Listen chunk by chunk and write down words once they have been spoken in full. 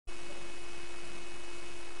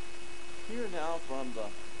now from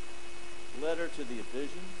the letter to the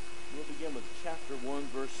Ephesians. We'll begin with chapter 1,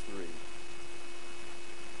 verse 3.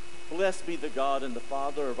 Blessed be the God and the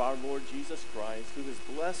Father of our Lord Jesus Christ, who has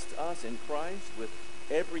blessed us in Christ with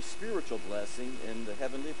every spiritual blessing in the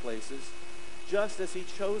heavenly places, just as he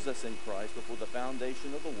chose us in Christ before the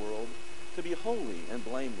foundation of the world to be holy and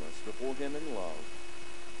blameless before him in love.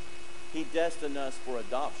 He destined us for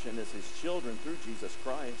adoption as his children through Jesus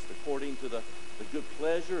Christ, according to the good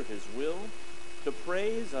pleasure of his will, to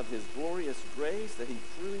praise of his glorious grace that he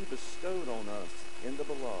freely bestowed on us in the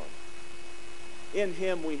beloved. In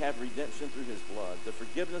him we have redemption through his blood, the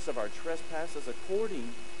forgiveness of our trespasses according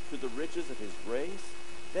to the riches of his grace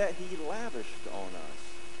that he lavished on us.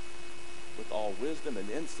 With all wisdom and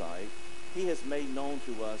insight, he has made known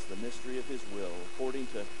to us the mystery of his will, according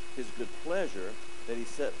to his good pleasure that he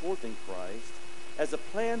set forth in Christ, as a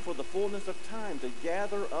plan for the fullness of time to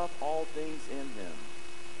gather up all things in him,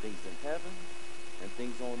 things in heaven and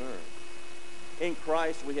things on earth. In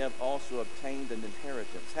Christ we have also obtained an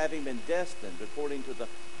inheritance, having been destined according to the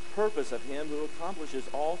purpose of him who accomplishes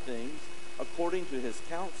all things according to his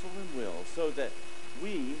counsel and will, so that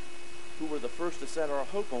we, who were the first to set our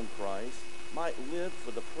hope on Christ, might live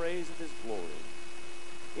for the praise of his glory.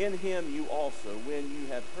 In him you also, when you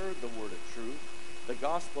have heard the word of truth, the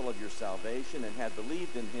gospel of your salvation, and had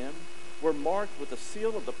believed in him, were marked with the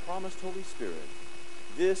seal of the promised Holy Spirit.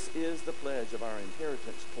 This is the pledge of our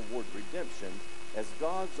inheritance toward redemption as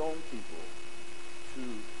God's own people, to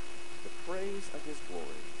the praise of his glory.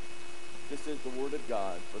 This is the word of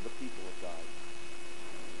God for the people of God.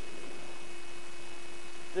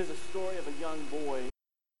 There's a story of a young boy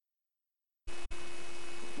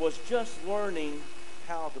who was just learning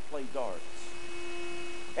how to play darts.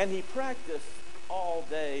 And he practiced all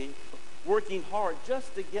day, working hard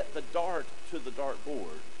just to get the dart to the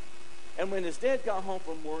dartboard. And when his dad got home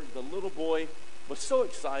from work, the little boy was so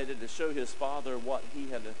excited to show his father what he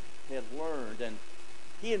had learned. And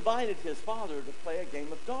he invited his father to play a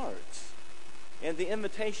game of darts. And the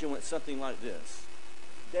invitation went something like this: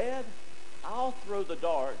 Dad, I'll throw the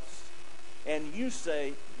darts, and you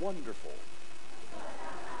say, wonderful.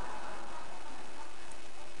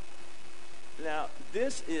 Now,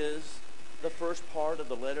 this is the first part of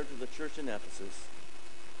the letter to the church in Ephesus.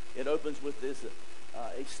 It opens with this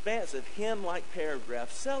expansive hymn-like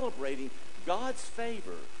paragraph celebrating God's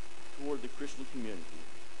favor toward the Christian community.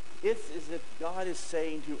 It's as if God is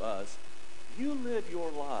saying to us, you live your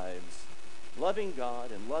lives loving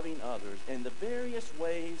God and loving others in the various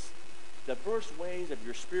ways, diverse ways of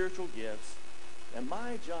your spiritual gifts, and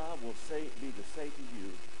my job will be to say to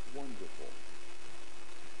you, wonderful.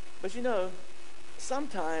 But you know,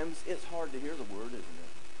 sometimes it's hard to hear the word, isn't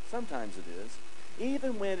it? Sometimes it is.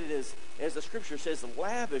 Even when it is, as the scripture says,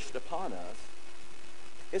 lavished upon us,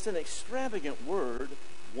 it's an extravagant word,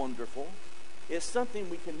 wonderful. It's something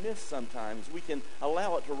we can miss sometimes. We can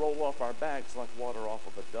allow it to roll off our backs like water off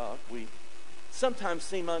of a duck. We sometimes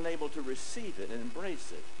seem unable to receive it and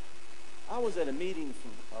embrace it. I was at a meeting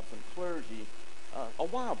of some clergy a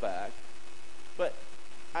while back, but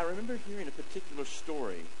I remember hearing a particular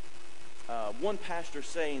story. One pastor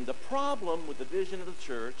saying the problem with the vision of the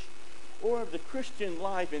church or of the Christian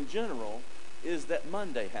life in general is that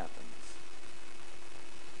Monday happens.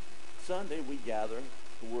 Sunday we gather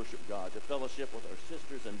to worship God, to fellowship with our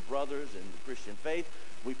sisters and brothers in the Christian faith.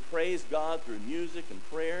 We praise God through music and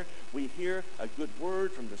prayer. We hear a good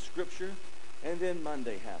word from the scripture, and then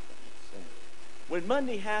Monday happens. And when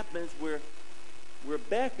Monday happens, we're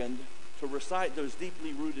beckoned to recite those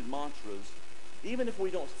deeply rooted mantras. Even if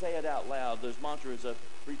we don't say it out loud, those mantras of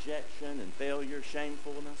rejection and failure,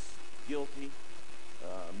 shamefulness, guilty,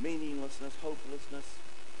 meaninglessness, hopelessness.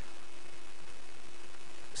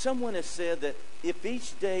 Someone has said that if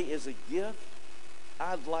each day is a gift,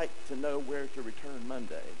 I'd like to know where to return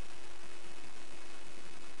Monday.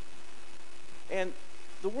 And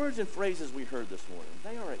the words and phrases we heard this morning,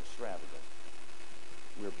 they are extravagant.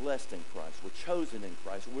 We're blessed in Christ. We're chosen in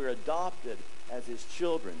Christ. We're adopted as his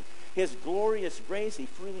children. His glorious grace he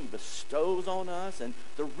freely bestows on us, and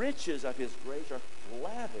the riches of his grace are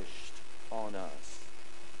lavished on us.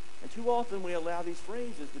 And too often we allow these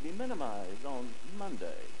phrases to be minimized on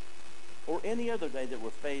Monday or any other day that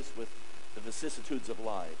we're faced with the vicissitudes of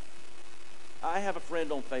life. I have a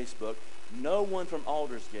friend on Facebook, no one from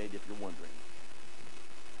Aldersgate, if you're wondering.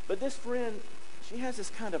 But this friend, she has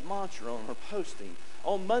this kind of mantra on her posting.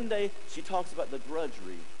 On Monday, she talks about the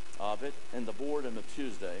drudgery of it and the boredom of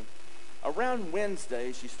Tuesday. Around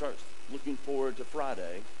Wednesday, she starts looking forward to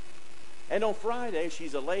Friday. And on Friday,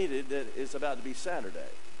 she's elated that it's about to be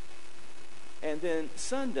Saturday. And then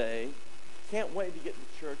Sunday can't wait to get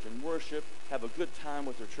to church and worship, have a good time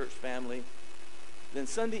with their church family. Then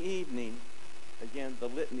Sunday evening, again, the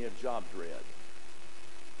litany of job dread.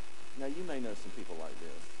 Now, you may know some people like this.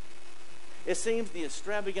 It seems the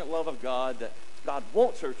extravagant love of God that God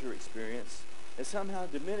wants her to experience is somehow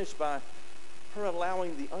diminished by her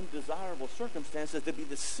allowing the undesirable circumstances to be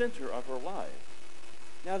the center of her life.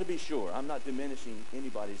 Now, to be sure, I'm not diminishing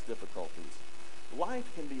anybody's difficulties. Life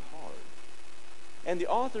can be hard. And the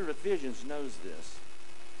author of Ephesians knows this.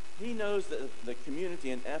 He knows that the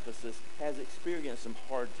community in Ephesus has experienced some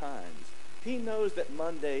hard times. He knows that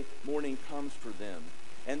Monday morning comes for them,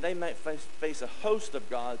 and they might face a host of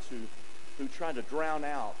gods who try to drown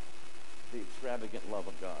out the extravagant love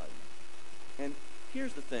of God. And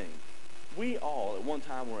here's the thing. We all, at one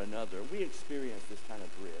time or another, we experience this kind of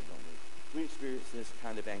dread, don't we? We experience this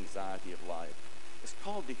kind of anxiety of life. It's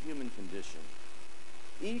called the human condition.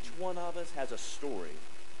 Each one of us has a story.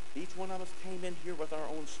 Each one of us came in here with our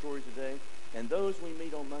own story today, and those we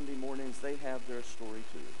meet on Monday mornings, they have their story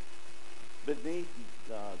too. Beneath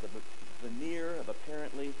the veneer of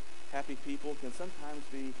apparently happy people can sometimes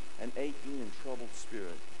be an aching and troubled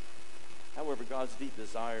spirit. However, God's deep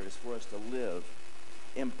desire is for us to live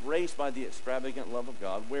embraced by the extravagant love of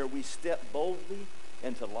God, where we step boldly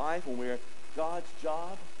into life and where God's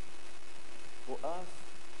job for us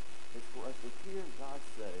is for us to hear God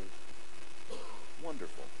say,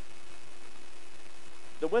 wonderful.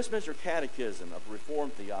 The Westminster Catechism of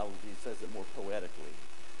Reformed theology says it more poetically.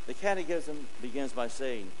 The Catechism begins by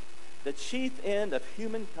saying, the chief end of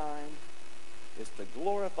humankind is to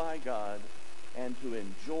glorify God and to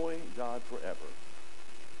enjoy God forever.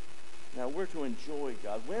 Now, we're to enjoy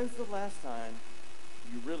God. When's the last time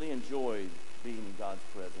you really enjoyed being in God's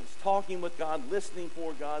presence? Talking with God, listening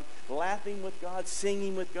for God, laughing with God,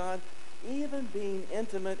 singing with God, even being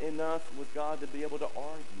intimate enough with God to be able to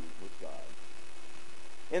argue with God.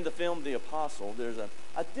 In the film The Apostle, there's a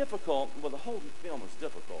difficult, well, the whole film is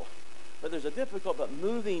difficult, but there's a difficult but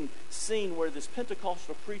moving scene where this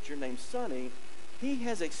Pentecostal preacher named Sonny, he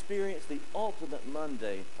has experienced the ultimate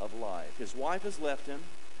Monday of life. His wife has left him.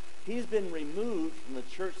 He's been removed from the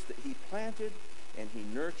church that he planted and he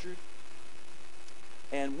nurtured.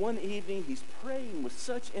 And one evening, he's praying with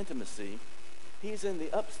such intimacy. He's in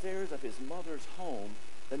the upstairs of his mother's home.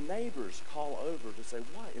 The neighbors call over to say,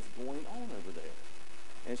 what is going on over there?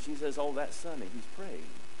 And she says, oh, that's Sonny. He's praying.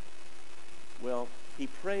 Well, he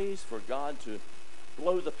prays for God to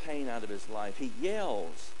blow the pain out of his life. He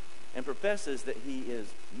yells and professes that he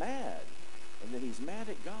is mad and that he's mad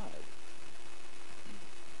at God.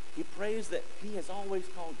 He prays that he has always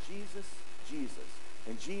called Jesus, Jesus.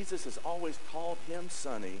 And Jesus has always called him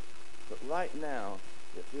Sonny. But right now,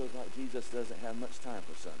 it feels like Jesus doesn't have much time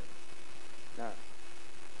for Sonny. Now,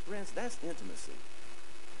 friends, that's intimacy.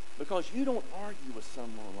 Because you don't argue with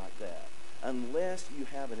someone like that unless you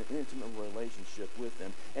have an intimate relationship with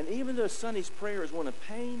them. And even though Sonny's prayer is one of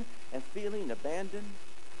pain and feeling abandoned,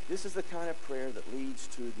 this is the kind of prayer that leads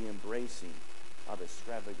to the embracing of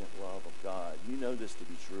extravagant love of God. You know this to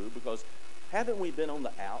be true because haven't we been on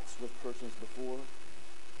the outs with persons before?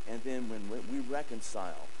 And then when we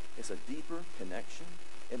reconcile, it's a deeper connection.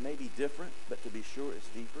 It may be different, but to be sure it's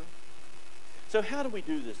deeper. So how do we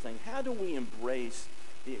do this thing? How do we embrace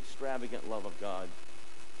the extravagant love of God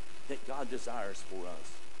that God desires for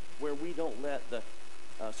us, where we don't let the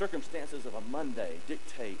circumstances of a Monday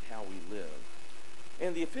dictate how we live?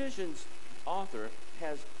 And the Ephesians author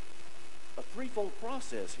has a threefold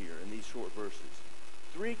process here in these short verses.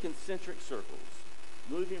 3 concentric circles,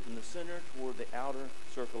 moving from the center toward the outer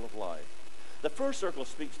circle of life. The first circle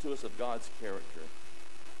speaks to us of God's character.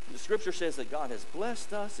 The scripture says that God has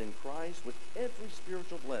blessed us in Christ with every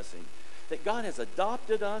spiritual blessing, that God has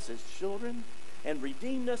adopted us as children and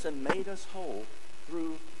redeemed us and made us whole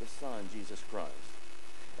through the Son, Jesus Christ.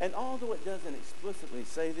 And although it doesn't explicitly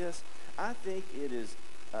say this, I think it is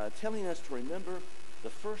telling us to remember the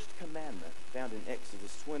first commandment found in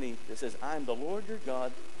Exodus 20 that says, I am the Lord your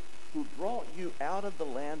God who brought you out of the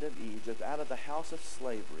land of Egypt, out of the house of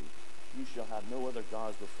slavery. You shall have no other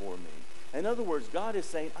gods before me. In other words, God is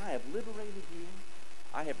saying, I have liberated you,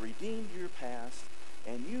 I have redeemed your past,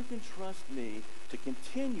 and you can trust me to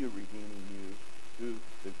continue redeeming you through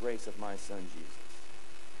the grace of my Son, Jesus.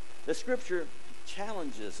 The scripture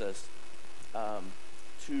challenges us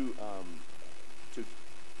to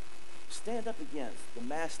stand up against the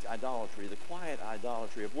masked idolatry, the quiet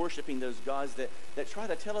idolatry of worshiping those gods that try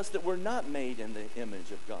to tell us that we're not made in the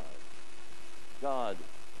image of God. God,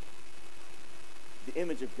 the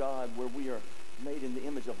image of God where we are made in the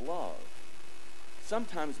image of love.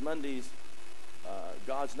 Sometimes Mondays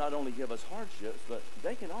gods not only give us hardships, but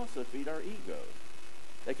they can also feed our ego.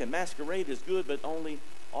 They can masquerade as good, but only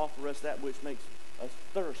offer us that which makes us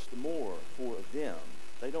thirst more for them.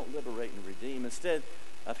 They don't liberate and redeem. Instead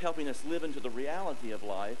of helping us live into the reality of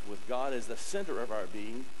life with God as the center of our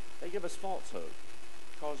being, they give us false hope,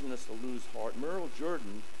 causing us to lose heart. Merle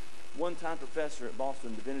Jordan, one-time professor at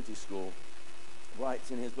Boston Divinity School,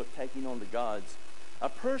 writes in his book, Taking on the Gods, a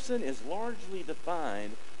person is largely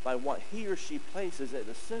defined by what he or she places at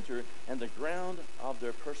the center and the ground of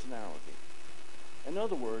their personality. In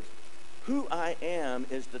other words, who I am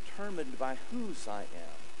is determined by whose I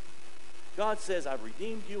am. God says, I've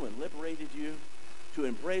redeemed you and liberated you to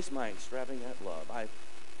embrace my extravagant love. I've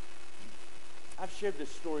shared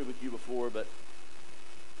this story with you before, but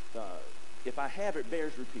if I have, it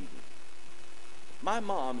bears repeating. My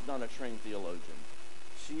mom's not a trained theologian.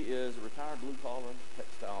 She is a retired blue-collar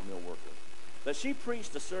textile mill worker. But she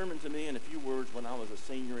preached a sermon to me in a few words when I was a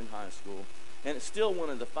senior in high school, and it's still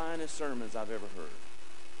one of the finest sermons I've ever heard.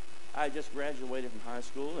 I just graduated from high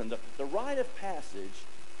school, and the rite of passage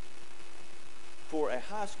for a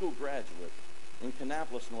high school graduate in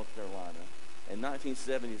Kannapolis, North Carolina, in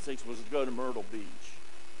 1976 was to go to Myrtle Beach.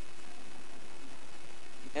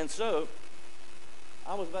 And so,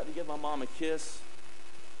 I was about to give my mom a kiss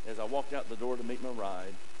as I walked out the door to meet my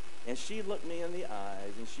ride, and she looked me in the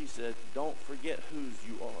eyes and she said, don't forget whose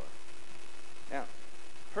you are. Now,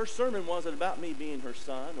 her sermon wasn't about me being her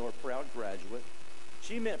son or a proud graduate.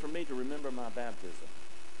 She meant for me to remember my baptism,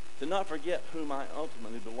 to not forget whom I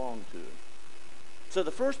ultimately belong to. So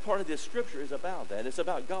the first part of this scripture is about that. It's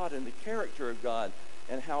about God and the character of God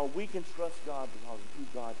and how we can trust God because of who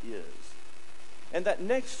God is. And that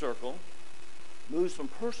next circle moves from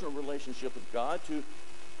personal relationship with God to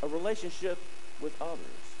a relationship with others.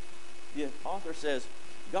 The author says,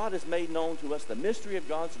 God has made known to us the mystery of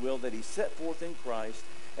God's will that he set forth in Christ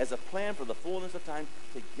as a plan for the fullness of time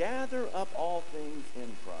to gather up all things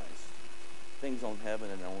in Christ, things on heaven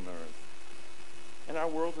and on earth. In our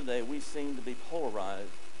world today, we seem to be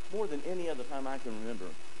polarized more than any other time I can remember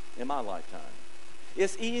in my lifetime.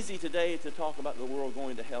 It's easy today to talk about the world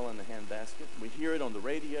going to hell in the handbasket. We hear it on the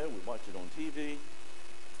radio, we watch it on TV,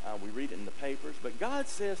 we read it in the papers. But God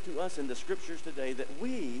says to us in the scriptures today that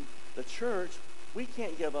we, the church, we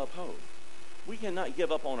can't give up hope. We cannot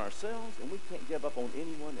give up on ourselves, and we can't give up on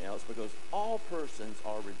anyone else, because all persons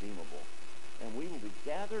are redeemable, and we will be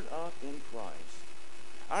gathered up in Christ.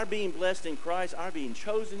 Our being blessed in Christ, our being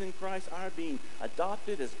chosen in Christ, our being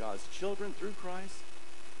adopted as God's children through Christ,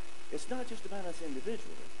 it's not just about us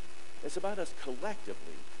individually. It's about us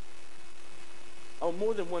collectively. On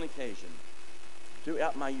more than one occasion,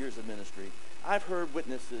 throughout my years of ministry, I've heard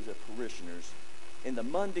witnesses of parishioners in the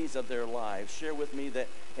Mondays of their lives share with me that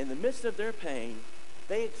in the midst of their pain,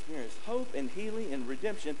 they experienced hope and healing and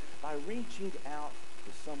redemption by reaching out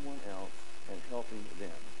to someone else and helping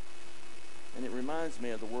them. And it reminds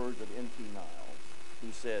me of the words of N.T. Niles,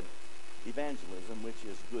 who said, evangelism, which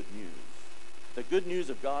is good news. The good news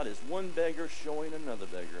of God is one beggar showing another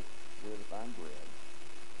beggar where to find bread.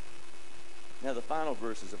 Now, the final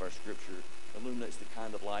verses of our scripture illuminates the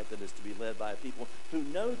kind of life that is to be led by a people who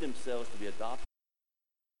know themselves to be adopted,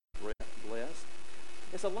 blessed.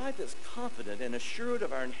 It's a life that's confident and assured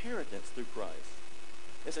of our inheritance through Christ.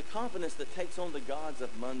 It's a confidence that takes on the gods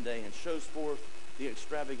of Monday and shows forth the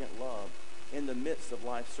extravagant love in the midst of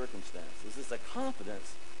life circumstances. It's a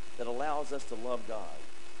confidence that allows us to love God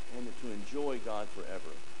and to enjoy God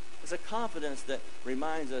forever. It's a confidence that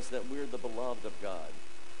reminds us that we're the beloved of God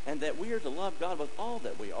and that we are to love God with all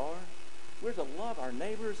that we are. We're to love our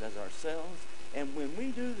neighbors as ourselves. And when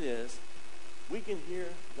we do this, we can hear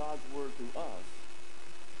God's word through us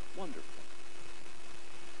wonderfully.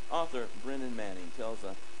 Author Brennan Manning tells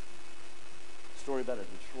a story about a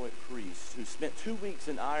Detroit priest who spent 2 weeks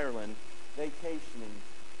in Ireland vacationing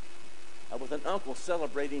with an uncle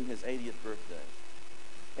celebrating his 80th birthday.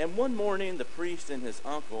 And one morning, the priest and his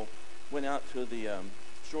uncle went out to the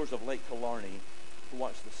shores of Lake Killarney to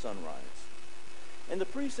watch the sunrise. And the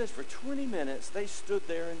priest says for 20 minutes, they stood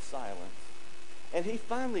there in silence. And he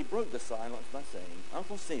finally broke the silence by saying,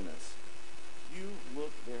 Uncle Seamus, you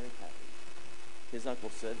look very happy. His uncle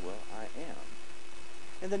said, well, I am.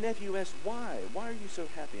 And the nephew asked, why? Why are you so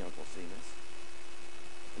happy, Uncle Seamus?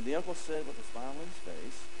 And the uncle said with a smile on his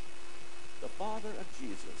face, the Father of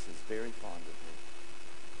Jesus is very fond of me.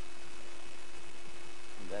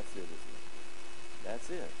 And that's it, isn't it? That's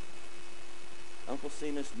it. Uncle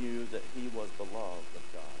Seamus knew that he was beloved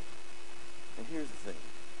of God. And here's the thing.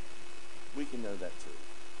 We can know that too.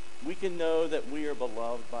 We can know that we are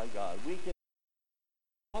beloved by God. We can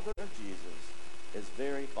know the Father of Jesus is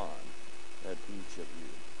very fond of each of you.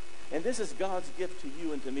 And this is God's gift to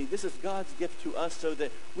you and to me. This is God's gift to us so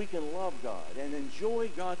that we can love God and enjoy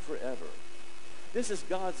God forever. This is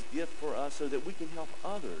God's gift for us so that we can help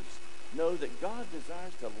others know that God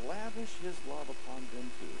desires to lavish his love upon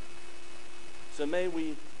them too. So may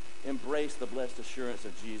we embrace the blessed assurance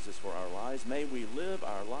of Jesus for our lives. May we live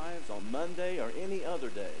our lives on Monday or any other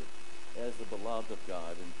day as the beloved of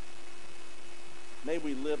God. And may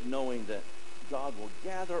we live knowing that God will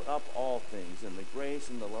gather up all things in the grace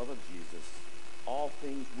and the love of Jesus. All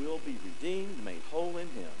things will be redeemed, made whole in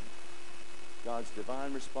him. God's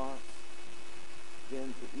divine response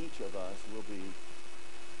then to each of us will be,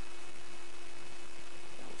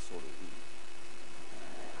 that was sort of weak.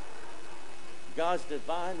 God's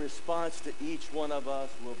divine response to each one of us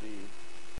will be